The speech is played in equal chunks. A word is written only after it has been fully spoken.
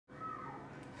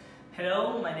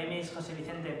Hello, my name is José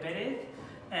Vicente Pérez,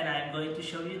 and I'm going to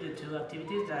show you the two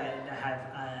activities that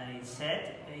I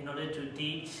set in order to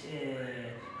teach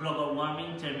global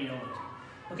warming terminology.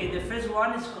 Okay, the first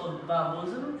one is called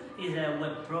Bamboozle. It's a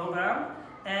web program,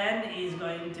 and is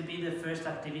going to be the first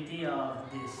activity of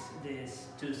this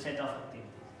two set of activities.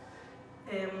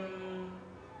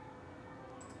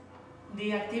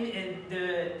 This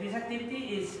activity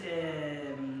is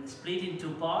split in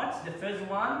two parts. The first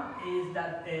one is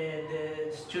that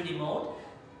the study mode.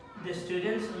 The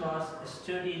students must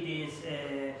study this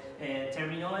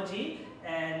terminology,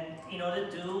 and in order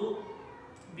to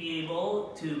be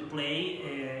able to play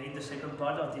in the second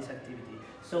part of this activity.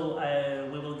 So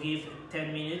we will give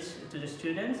 10 minutes to the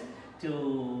students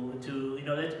in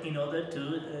order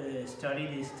to study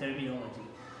this terminology.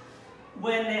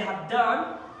 When they have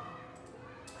done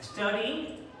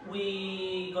studying,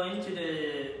 we go into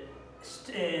the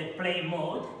play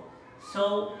mode.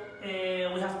 So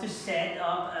we have to set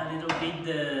up a little bit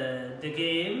the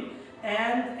game,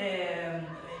 and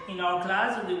in our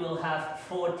class we will have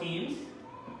 4 teams,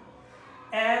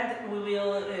 and we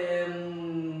will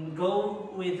go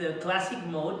with the classic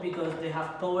mode because they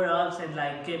have power-ups and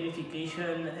like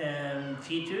gamification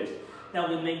features that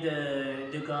will make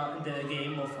the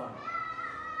game more fun.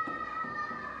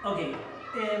 Okay.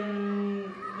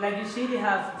 Like you see, we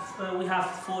have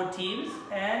 4 teams,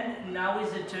 and now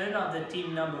is the turn of the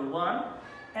team number 1,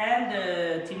 and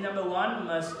the team number 1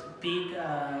 must pick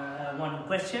one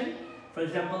question. For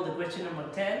example, the question number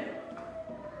 10,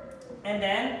 and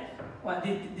then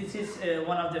this is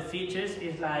one of the features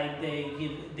is like they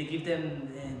give them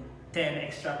 10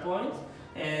 extra points,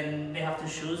 and they have to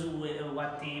choose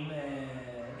what team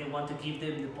they want to give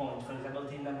them the points. For example,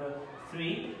 team number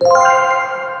 3.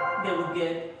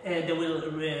 They will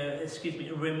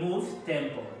remove 10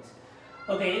 points.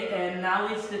 Okay, and now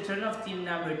it's the turn of team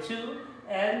number 2,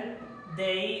 and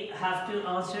they have to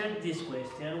answer this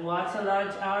question: what's a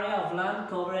large area of land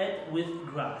covered with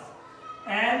grass?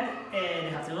 And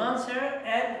they have to answer,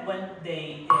 and when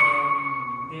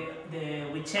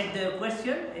we check the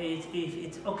question if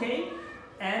it's okay,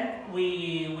 and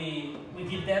we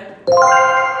give them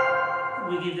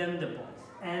the points.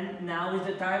 And now is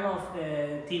the time of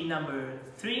team number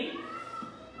 3,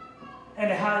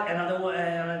 and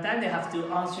another time they have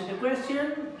to answer the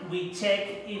question. We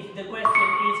check if the question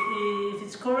if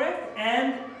it's correct,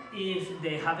 and if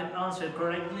they haven't answered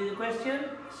correctly the question,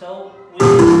 so we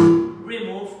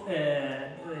remove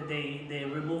they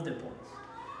remove the points.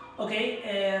 Okay,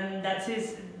 and this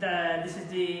is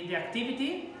the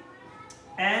activity.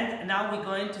 And now we're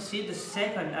going to see the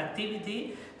second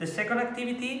activity. The second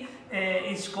activity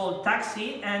is called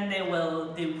Taxi, and they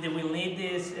will need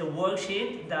this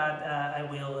worksheet that I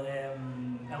will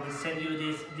send you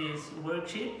this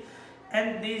worksheet.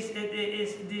 And this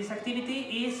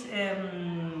activity is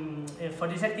for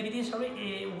this activity. Sorry,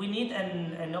 we need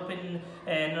an open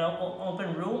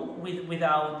room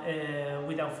without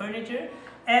furniture.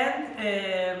 And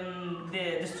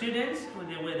the students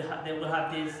they will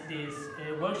have this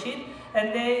worksheet,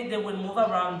 and they will move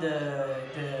around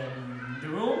the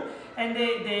room, and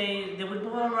they will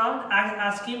move around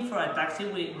asking for a taxi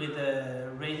with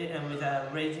a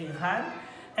raising hand.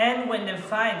 And when they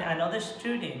find another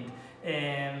student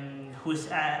who's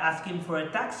asking for a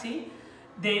taxi,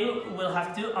 they will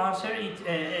have to answer each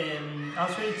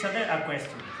other a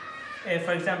question.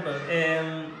 For example.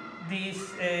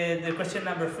 The question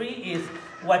number 3 is: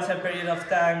 what's a period of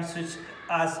time such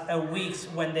as a week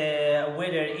when the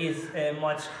weather is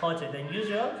much hotter than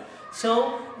usual?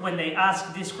 So when they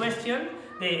ask this question,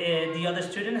 the other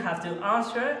student have to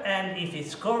answer, and if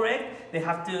it's correct, they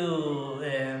have to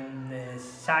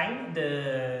sign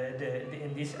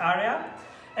in this area,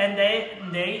 and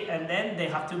then they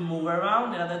have to move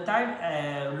around another time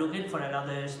looking for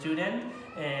another student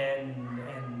and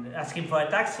asking for a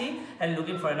taxi, and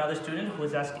looking for another student who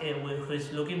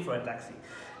is looking for a taxi.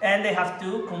 And they have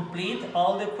to complete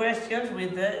all the questions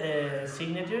with the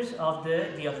signatures of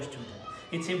the other student.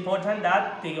 It's important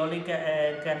that they only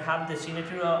can have the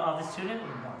signature of the student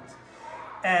once.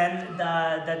 And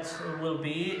that will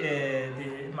be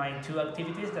my 2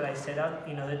 activities that I set up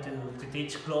in order to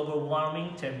teach global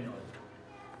warming terminology.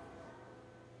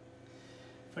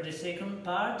 For the second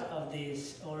part of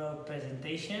this oral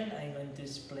presentation, I'm going to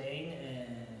explain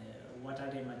what are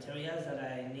the materials that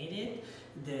I needed,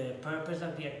 the purpose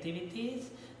of the activities,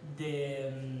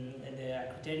 the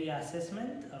criteria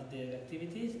assessment of the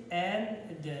activities, and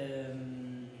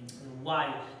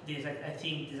why I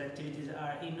think these activities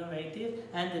are innovative,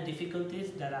 and the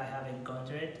difficulties that I have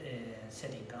encountered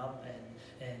setting up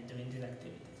and doing these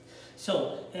activities. So,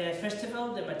 first of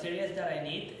all, the materials that I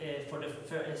need for the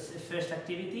first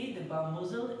activity, the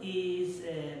bamboozle,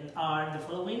 are the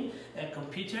following: a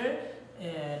computer, a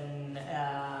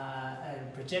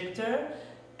projector,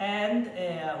 and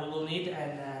we will need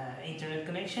an internet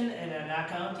connection and an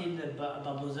account in the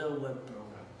bamboozle web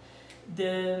program.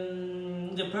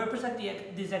 The purpose of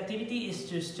this activity is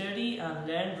to study and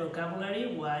learn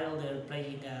vocabulary while they're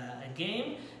playing a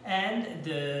game, and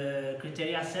the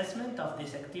criteria assessment of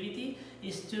this activity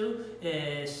is to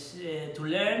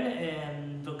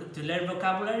learn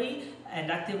vocabulary and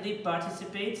actively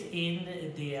participate in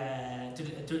the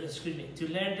to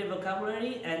learn the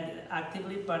vocabulary and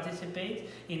actively participate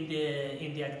in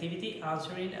the activity,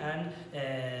 answering and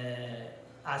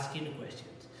asking questions.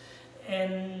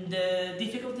 And the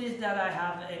difficulties that I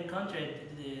have encountered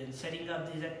in setting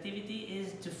up this activity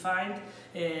is to find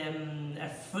a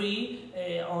free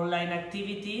online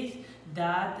activities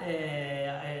that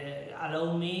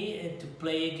allow me to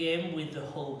play a game with the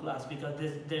whole class, because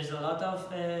there's a lot of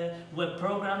web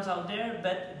programs out there,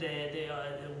 but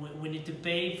we need to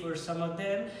pay for some of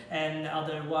them, and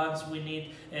other ones we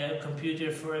need a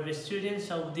computer for every student.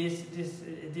 So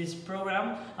this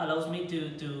program allows me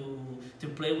to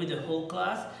play with the whole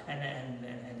class, and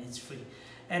it's free.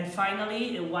 And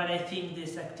finally, what I think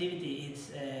this activity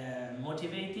is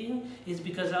motivating is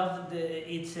because of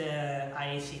its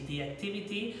ICT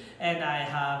activity, and I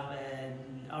have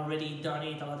already done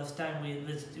it a lot of time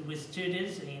with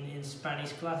students in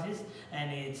Spanish classes,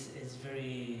 and it's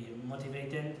very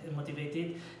motivated,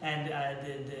 and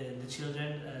the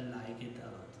children like it a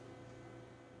lot.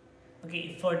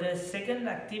 Okay, for the second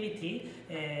activity,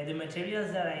 the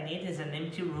materials that I need is an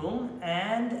empty room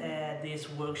and this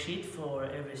worksheet for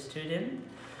every student.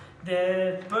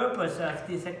 The purpose of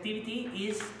this activity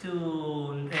is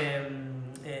to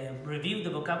review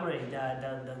the vocabulary that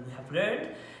we have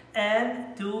learned,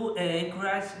 and to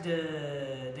encourage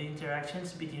the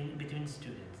interactions between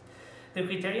students. The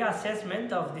criteria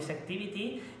assessment of this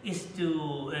activity is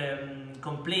to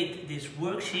complete this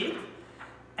worksheet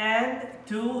and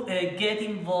to get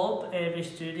involved every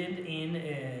student in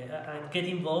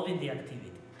the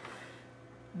activity.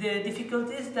 The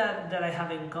difficulties that I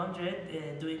have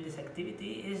encountered doing this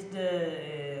activity is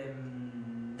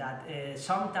that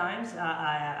sometimes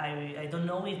I don't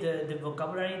know if the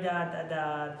vocabulary that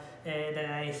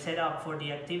I set up for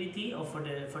the activity or for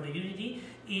the unity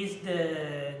is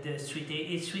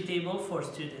suitable for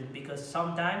students, because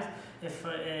sometimes if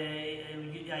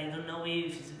I don't know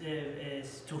if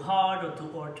it's too hard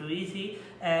or too easy,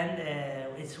 and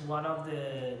it's one of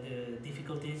the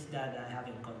difficulties that I have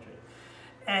encountered.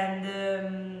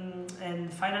 And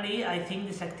finally, I think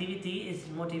this activity is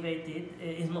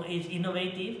is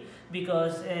innovative,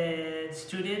 because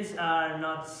students are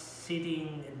not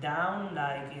sitting down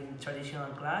like in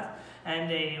traditional class, and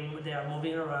they are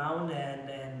moving around,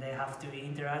 and they have to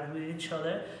interact with each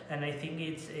other, and I think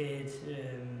it's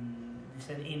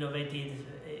an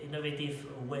innovative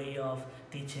way of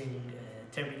teaching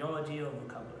terminology or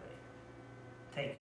vocabulary. Thank you.